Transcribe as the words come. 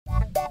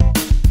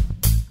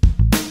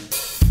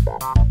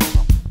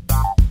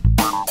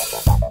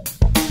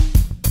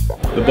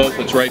The boat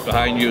that's right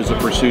behind you is a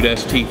Pursuit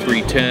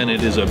ST310.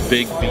 It is a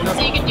big beast.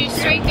 So you can do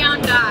straight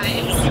down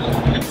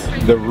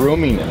dives. The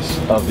roominess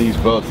of these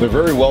boats, they're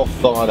very well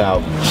thought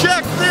out.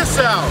 Check this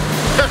out!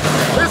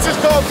 This is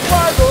called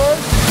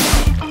Flyboard!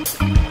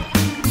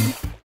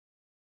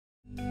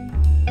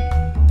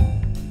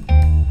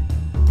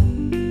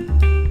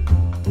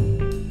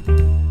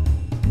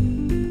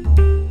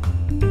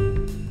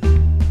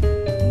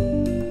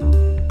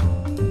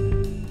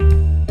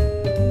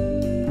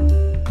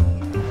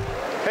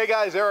 Hey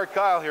guys, Erik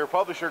Kyle here,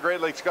 publisher of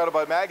Great Lakes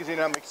Scuttlebutt Magazine.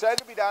 I'm excited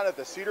to be down at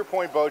the Cedar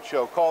Point Boat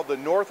Show called the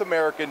North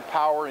American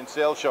Power and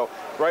Sail Show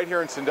right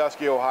here in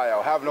Sandusky,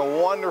 Ohio. Having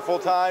a wonderful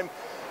time,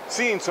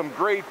 seeing some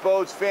great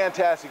boats,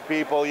 fantastic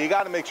people. You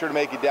got to make sure to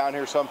make it down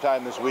here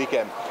sometime this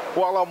weekend.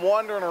 While I'm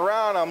wandering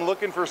around, I'm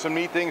looking for some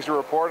neat things to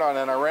report on,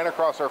 and I ran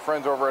across our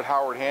friends over at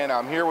Howard Hanna.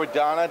 I'm here with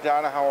Donna.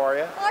 Donna, how are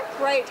you? I'm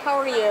great. How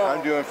are you?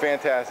 I'm doing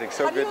fantastic.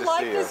 So good to see you. How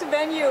do you like this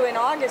venue in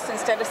August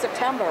instead of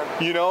September?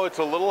 You know, it's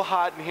a little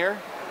hot in here.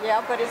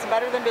 Yeah, but it's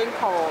better than being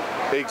cold.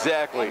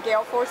 Exactly. And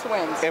gale force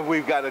winds. And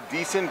we've got a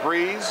decent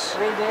breeze.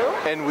 We do.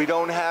 And we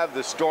don't have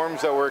the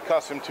storms that we're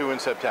accustomed to in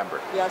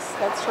September. Yes,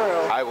 that's true.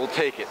 I will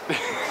take it.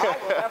 I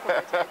will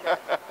definitely take it.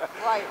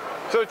 Right.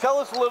 So tell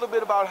us a little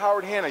bit about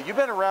Howard Hanna. You've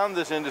been around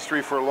this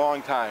industry for a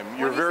long time.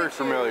 You're very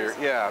familiar. Years.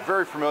 Yeah,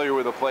 very familiar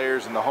with the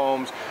players and the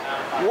homes.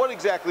 What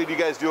exactly do you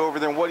guys do over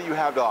there, and what do you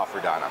have to offer,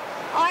 Donna?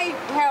 I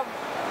have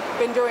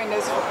been doing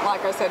this for,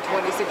 like I said,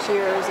 26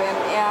 years, and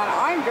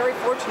I'm very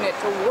fortunate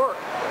to work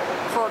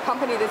for a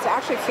company that's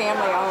actually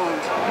family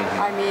owned.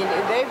 I mean,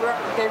 they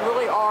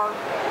really are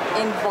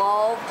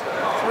involved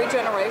 3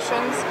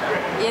 generations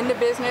in the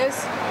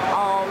business.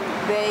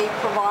 They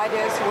provide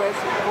us with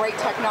great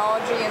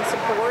technology and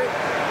support.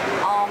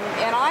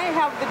 And I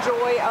have the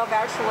joy of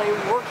actually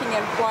working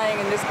and playing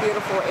in this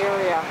beautiful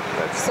area.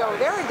 So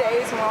there are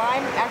days when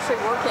I'm actually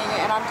working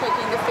and I'm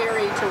taking the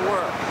ferry to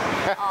work.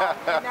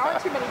 And there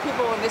aren't too many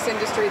people in this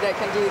industry that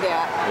can do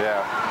that. Yeah.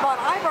 But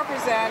I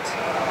represent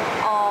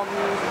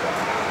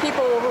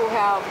people who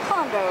have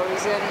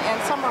condos and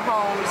summer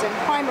homes and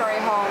primary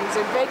homes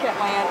and vacant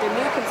land and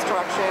new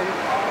construction.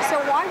 So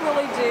I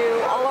really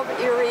do all of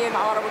Erie and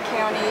Ottawa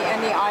County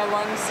and the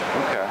islands.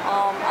 Okay.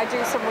 I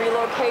do some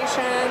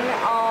relocation,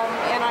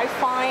 and I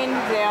find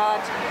that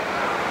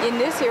in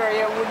this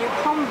area, when you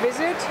come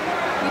visit,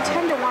 you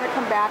tend to want to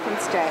come back and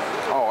stay.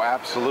 Oh,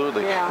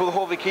 absolutely. Yeah. Well, the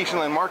whole vacation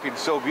land market is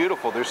so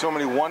beautiful. There's so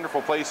many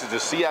wonderful places to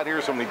see out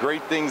here, so many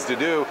great things to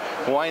do.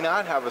 Why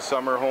not have a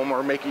summer home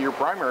or make it your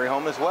primary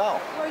home as well?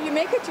 Well, you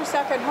make it your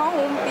second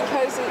home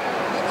because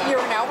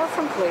you're an hour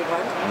from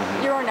Cleveland,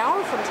 you're an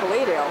hour from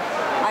Toledo.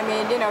 I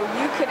mean, you know,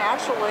 you can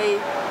actually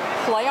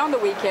play on the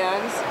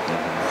weekends,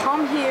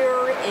 come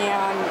here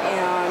and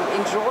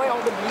enjoy all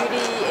the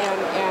beauty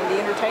and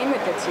the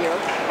entertainment that's here,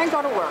 and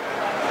go to work.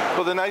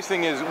 Well, the nice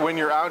thing is when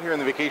you're out here in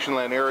the vacation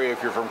land area,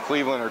 if you're from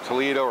Cleveland or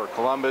Toledo or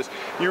Columbus,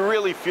 you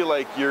really feel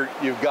like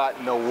you've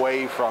gotten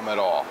away from it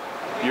all.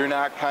 You're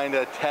not kind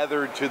of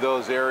tethered to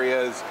those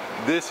areas.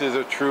 This is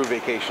a true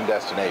vacation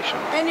destination.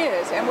 It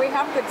is, and we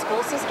have good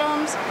school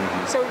systems,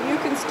 so you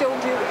can still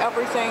do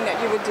everything that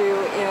you would do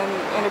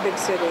in a big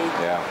city.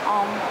 Yeah.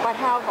 But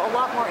have a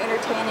lot more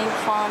entertaining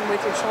fun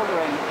with your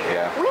children.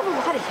 Yeah. We have a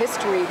lot of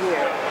history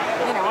here.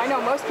 You know, I know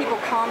most people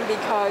come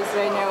because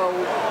they know,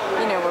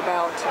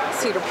 about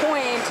Cedar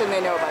Point and they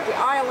know about the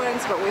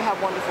islands, but we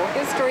have wonderful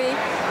history.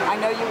 I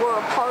know you were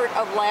a part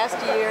of last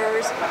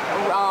year's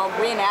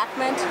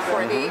reenactment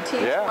for the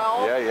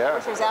 1812,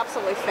 which was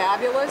absolutely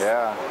fabulous.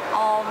 Yeah.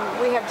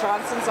 We have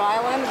Johnson's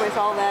Island with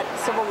all that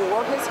Civil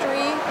War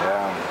history.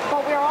 Yeah.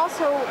 But we're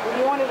also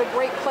one of the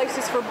great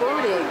places for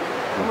birding.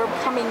 We're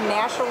becoming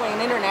nationally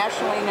and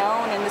internationally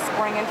known in the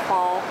spring and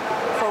fall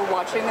for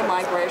watching the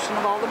migration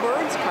of all the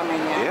birds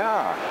coming in.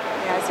 Yeah.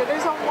 Yeah, so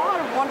there's a lot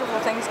of wonderful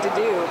things to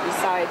do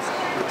besides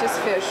just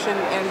fish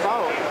and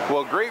boat.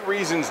 Well, great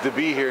reasons to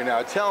be here.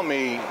 Now tell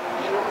me,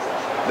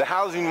 the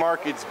housing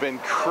market's been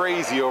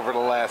crazy over the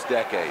last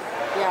decade.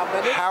 Yeah,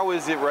 but how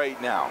is it right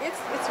now? It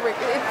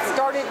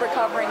started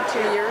recovering 2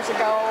 years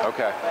ago.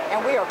 Okay.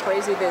 And we are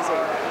crazy busy.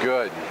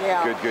 Good.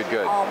 Yeah.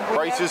 Good.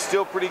 Prices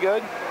still pretty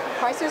good?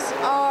 Prices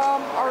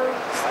are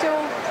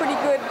still pretty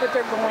good, but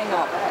they're going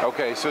up.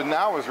 Okay, so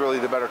now is really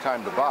the better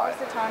time to buy. Now is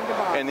the time to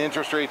buy. And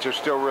interest rates are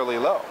still really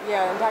low.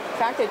 Yeah, in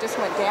fact, they just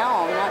went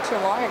down not too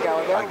long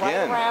ago. They're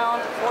right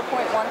around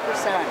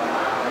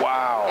 4.1%.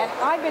 Wow. And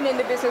I've been in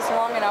the business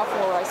long enough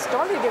where I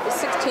started, it was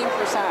 16%.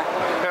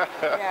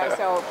 Yeah,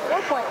 so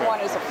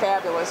 4.1 is a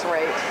fabulous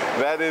rate.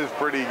 That is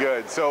pretty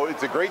good. So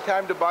it's a great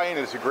time to buy, and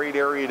it's a great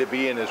area to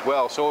be in as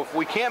well. So if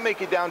we can't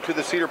make it down to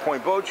the Cedar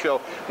Point Boat Show,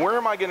 where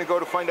am I going to go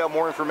to find out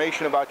more information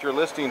about your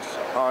listings?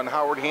 On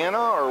Howard Hanna,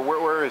 or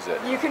where is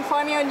it? You can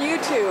find me on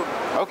YouTube.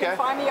 Okay. You can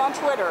find me on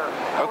Twitter.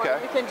 Okay.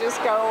 Or you can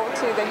just go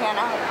to the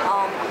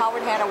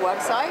Howard Hanna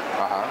website,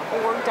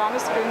 or Donna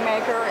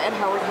Schoonmaker at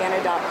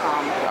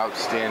howardhanna.com.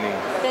 Outstanding.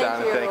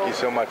 Donna, thank you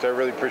so much. I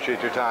really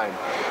appreciate your time.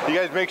 You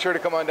guys make sure to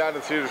come on down to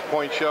the Cedar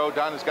Point Show.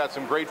 Donna's got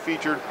some great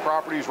featured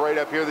properties right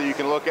up here that you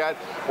can look at,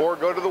 or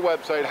go to the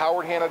website,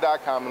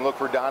 howardhanna.com, and look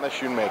for Donna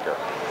Schoonmaker.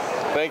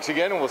 Thanks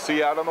again, and we'll see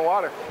you out on the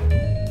water.